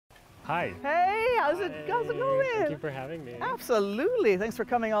Hi. Hey, how's it going? Thank you for having me. Absolutely. Thanks for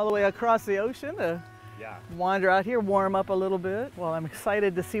coming all the way across the ocean to wander out here, warm up a little bit. Well, I'm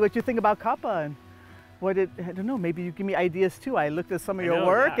excited to see what you think about Kapa and I don't know, maybe you give me ideas too. I looked at some of your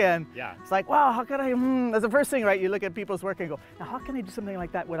work and it's like, wow, how can I, that's the first thing, right? You look at people's work and go, now how can I do something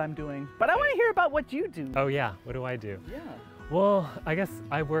like that, what I'm doing? But I want to hear about what you do. Oh yeah, what do I do? Yeah. Well, I guess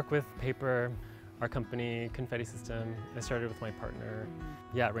I work with paper, our company, Confetti System. I started with my partner.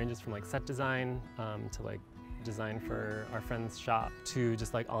 Yeah, it ranges from like set design to like design for our friend's shop to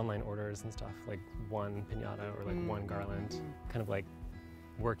just like online orders and stuff, like one piñata or like one garland, kind of like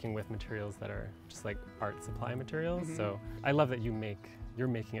working with materials that are just like art supply materials. So I love that you're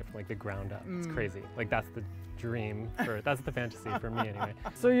making it from like the ground up. It's crazy. Like that's the dream that's the fantasy for me anyway.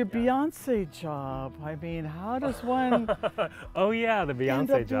 So your Beyonce job, I mean, how does one oh yeah, the Beyonce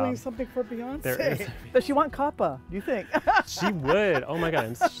end up job. doing something for Beyonce? There is. Does she want Kapa, do you think? She would. Oh my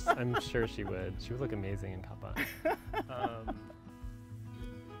God, I'm sure she would. She would look amazing in Kapa.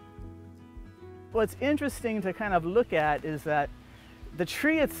 What's interesting to kind of look at is that the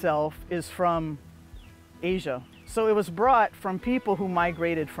tree itself is from Asia. So it was brought from people who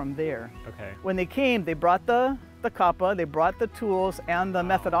migrated from there. Okay. When they came, they brought the Kapa, they brought the tools and the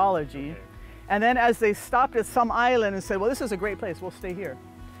methodology. Okay. And then as they stopped at some island and said, well, this is a great place, we'll stay here.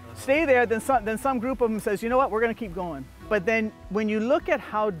 Stay there, then some group of them says, you know what, we're gonna keep going. But then when you look at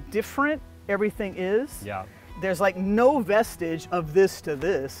how different everything is, there's like no vestige of this to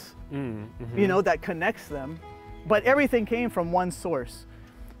this, you know, that connects them. But everything came from one source.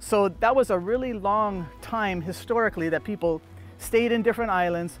 So that was a really long time historically that people stayed in different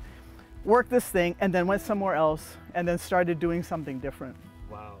islands, worked this thing, and then went somewhere else, and then started doing something different.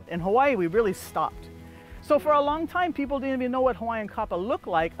 Wow. In Hawaii, we really stopped. So for a long time, people didn't even know what Hawaiian Kapa looked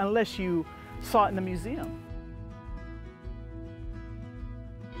like unless you saw it in the museum.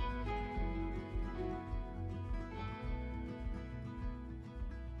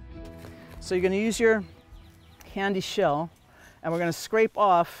 So you're going to use your handy shell, and we're going to scrape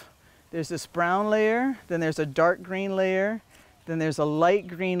off. There's this brown layer, then there's a dark green layer, then there's a light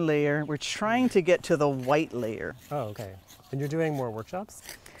green layer. We're trying to get to the white layer. Oh, okay. And you're doing more workshops?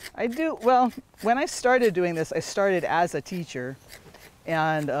 I do. Well, when I started doing this, I started as a teacher,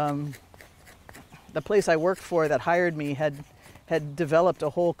 and the place I worked for that hired me had developed a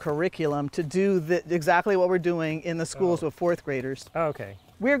whole curriculum to do exactly what we're doing in the schools with fourth graders. Oh, okay.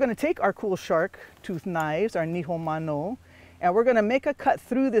 We're going to take our cool shark tooth knives, our nihomano, and we're going to make a cut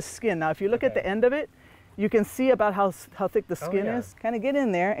through this skin. Now, if you look at the end of it, you can see about how thick the skin is. Kind of get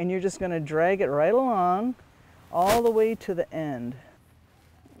in there, and you're just going to drag it right along all the way to the end.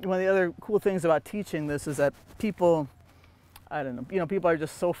 One of the other cool things about teaching this is that people, I don't know, you know, people are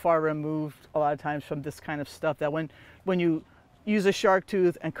just so far removed a lot of times from this kind of stuff that when you use a shark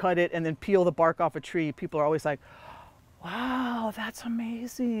tooth and cut it and then peel the bark off a tree, people are always like, wow, that's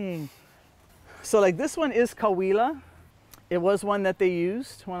amazing. So like this one is Kawila. It was one that they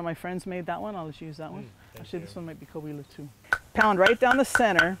used. One of my friends made that one. I'll just use that one. Actually, this one might be Kawila too. Pound right down the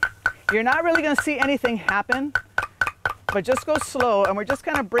center. You're not really gonna see anything happen, but just go slow, and we're just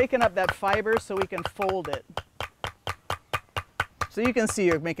kind of breaking up that fiber so we can fold it. So you can see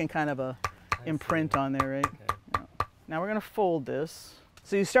you're making kind of a imprint on there, right? Okay. Yeah. Now we're gonna fold this.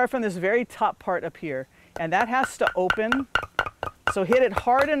 So you start from this very top part up here, and that has to open. So hit it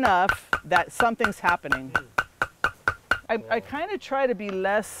hard enough that something's happening. I kind of try to be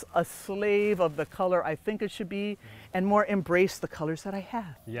less a slave of the color I think it should be and more embrace the colors that I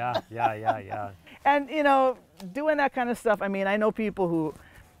have. Yeah. And you know, doing that kind of stuff, I mean, I know people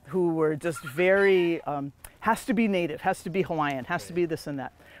who were just very, has to be native, has to be Hawaiian, has to be this and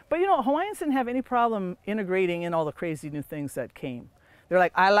that. But you know, Hawaiians didn't have any problem integrating in all the crazy new things that came. They're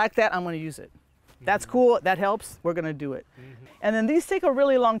like, I like that, I'm gonna use it. That's cool, that helps, we're gonna do it. And then these take a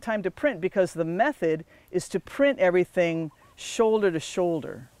really long time to print because the method is to print everything shoulder to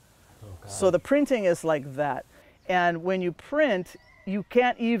shoulder. Oh, so the printing is like that. And when you print, you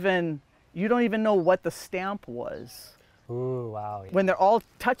don't even know what the stamp was. Ooh, wow. When they're all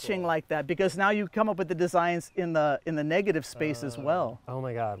touching like that, because now you come up with the designs in the negative space as well. Oh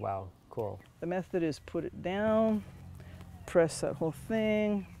my God, wow, cool. The method is put it down, press that whole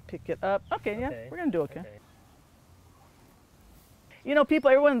thing, pick it up. Okay, yeah, we're gonna do okay. You know,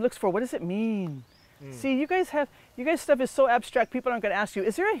 everyone looks for, what does it mean? See, you guys stuff is so abstract, people aren't gonna ask you,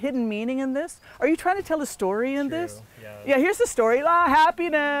 is there a hidden meaning in this? Are you trying to tell a story in this? Yeah, here's the story,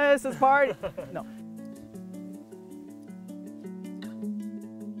 happiness is part. No.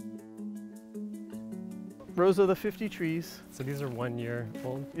 Rows of the 50 trees. So these are 1 year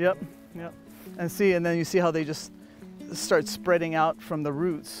old? Yep. And then you see how they just start spreading out from the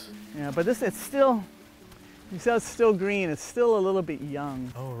roots. Yeah, but this, it's still, you see how it's still green, it's still a little bit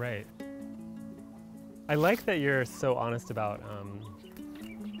young. Oh, right. I like that you're so honest about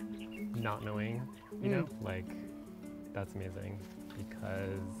not knowing, you know, like, that's amazing because,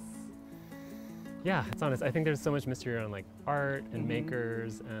 yeah, it's honest. I think there's so much mystery around like art and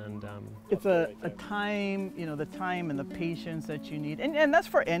makers and... it's a time, you know, the time and the patience that you need. And that's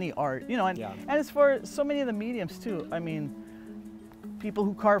for any art, you know, and it's for so many of the mediums too. I mean, people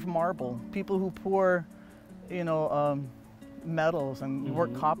who carve marble, people who pour, you know, metals and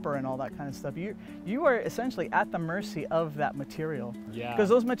work copper and all that kind of stuff. You are essentially at the mercy of that material. Yeah. Because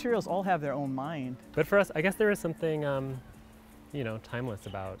those materials all have their own mind. But for us, I guess there is something, you know, timeless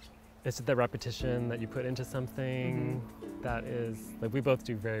about. It's the repetition that you put into something that is, like, we both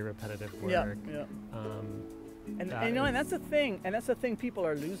do very repetitive work. Yeah. And you know, and that's the thing people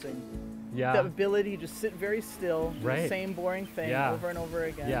are losing. Yeah. The ability to sit very still, do the same boring thing over and over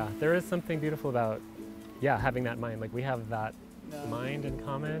again. Yeah, there is something beautiful about, having that mind. Like, we have that mind in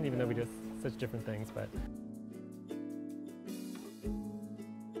common, even though we do such different things, but.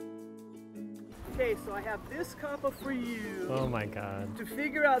 Okay, so I have this Kapa for you. Oh my God. To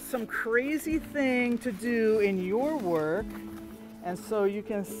figure out some crazy thing to do in your work. And so you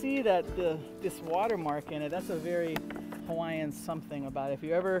can see that this watermark in it, that's a very Hawaiian something about it. If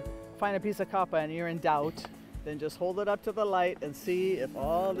you ever find a piece of Kapa and you're in doubt, then just hold it up to the light and see if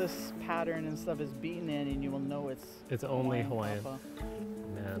all this pattern and stuff is beaten in, and you will know it's only Hawaiian.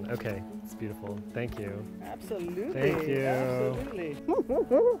 Man, okay, it's beautiful. Thank you. Absolutely. Thank you. Absolutely.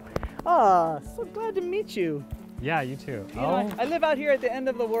 Ah, so glad to meet you. Yeah, you too. You know, I live out here at the end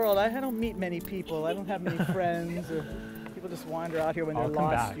of the world. I don't meet many people. I don't have many friends, or people just wander out here when they're lost.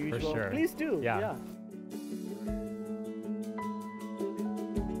 I'll come back, for sure. Please do. Yeah.